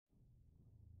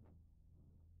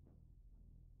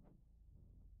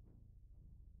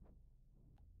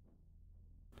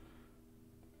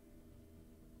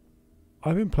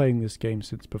I've been playing this game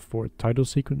since before title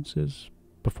sequences,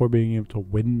 before being able to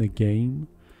win the game,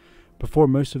 before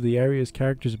most of the area's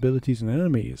characters, abilities, and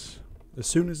enemies. As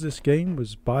soon as this game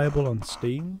was buyable on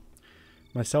Steam,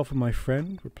 myself and my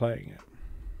friend were playing it.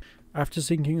 After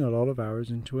sinking a lot of hours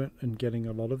into it and getting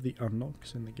a lot of the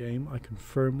unlocks in the game, I can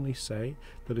firmly say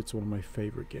that it's one of my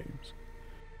favourite games.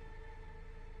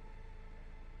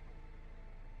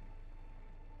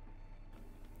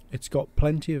 It's got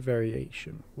plenty of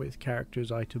variation, with characters,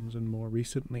 items, and more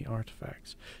recently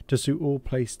artifacts, to suit all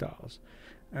playstyles,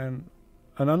 and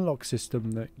an unlock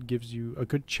system that gives you a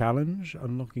good challenge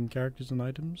unlocking characters and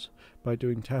items by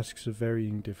doing tasks of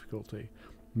varying difficulty,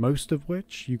 most of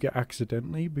which you get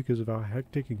accidentally because of how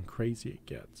hectic and crazy it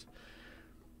gets.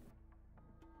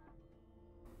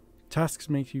 Tasks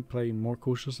make you play more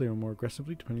cautiously or more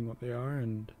aggressively depending what they are,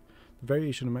 and the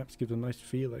variation of maps gives a nice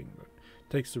feeling that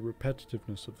takes the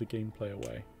repetitiveness of the gameplay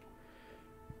away.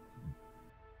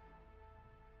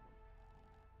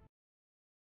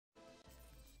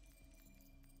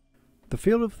 The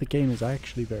feel of the game is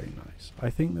actually very nice. I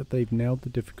think that they've nailed the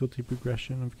difficulty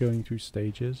progression of going through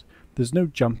stages. There's no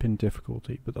jump in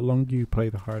difficulty, but the longer you play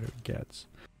the harder it gets.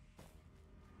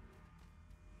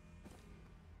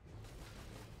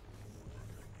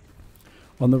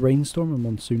 On the rainstorm and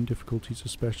monsoon difficulties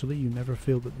especially, you never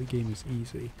feel that the game is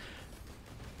easy.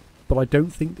 But I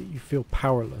don't think that you feel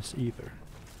powerless either.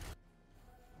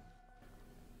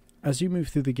 As you move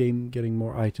through the game, getting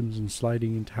more items and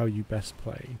sliding into how you best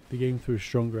play, the game throws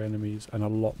stronger enemies and a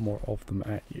lot more of them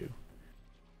at you.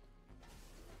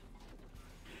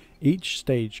 Each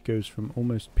stage goes from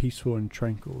almost peaceful and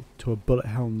tranquil to a bullet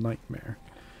hell nightmare,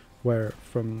 where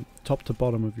from top to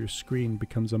bottom of your screen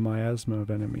becomes a miasma of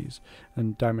enemies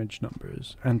and damage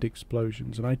numbers and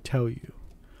explosions, and I tell you,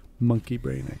 monkey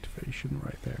brain activation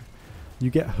right there. You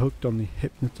get hooked on the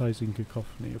hypnotizing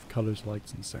cacophony of colors,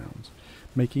 lights, and sounds,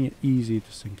 making it easy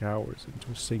to sink hours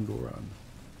into a single run.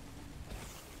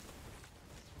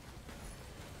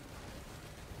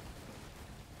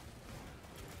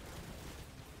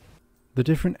 The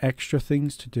different extra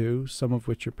things to do, some of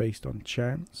which are based on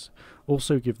chance,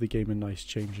 also give the game a nice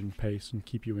change in pace and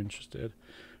keep you interested.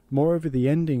 Moreover, the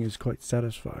ending is quite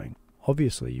satisfying.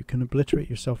 Obviously, you can obliterate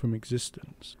yourself from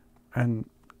existence, and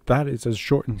that is as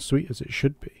short and sweet as it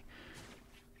should be.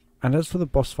 And as for the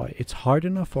boss fight, it's hard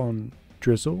enough on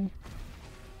Drizzle,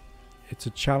 it's a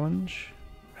challenge,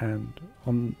 and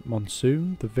on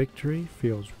Monsoon, the victory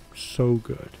feels so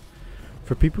good.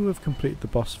 For people who have completed the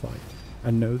boss fight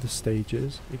and know the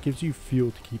stages, it gives you fuel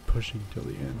to keep pushing till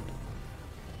the end.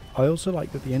 I also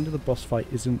like that the end of the boss fight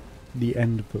isn't the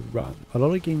end of the run. A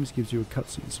lot of games gives you a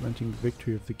cutscene cementing the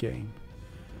victory of the game.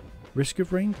 Risk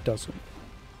of Rain doesn't.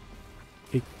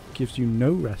 It gives you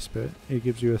no respite, it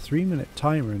gives you a 3-minute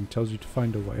timer and tells you to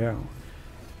find a way out.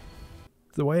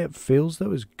 The way it feels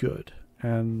though is good,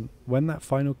 and when that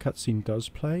final cutscene does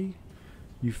play,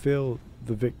 you feel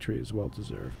the victory is well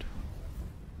deserved.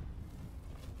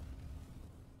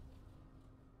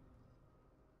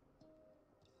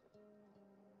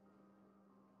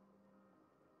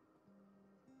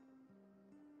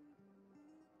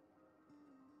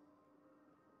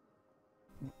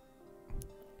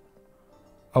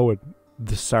 Oh, and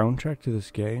the soundtrack to this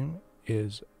game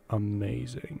is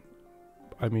amazing.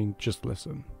 I mean, just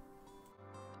listen.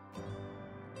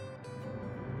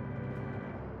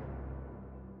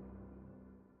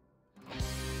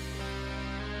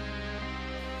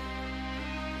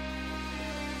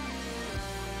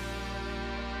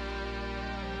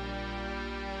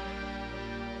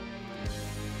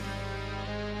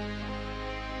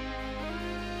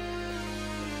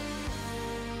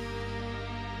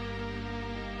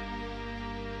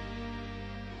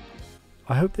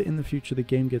 I hope that in the future the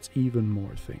game gets even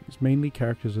more things, mainly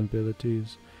characters and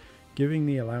abilities, giving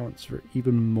the allowance for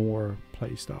even more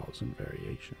playstyles and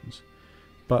variations.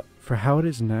 But for how it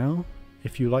is now,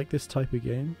 if you like this type of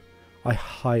game, I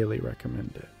highly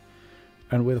recommend it.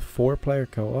 And with a 4-player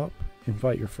co-op,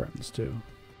 invite your friends too.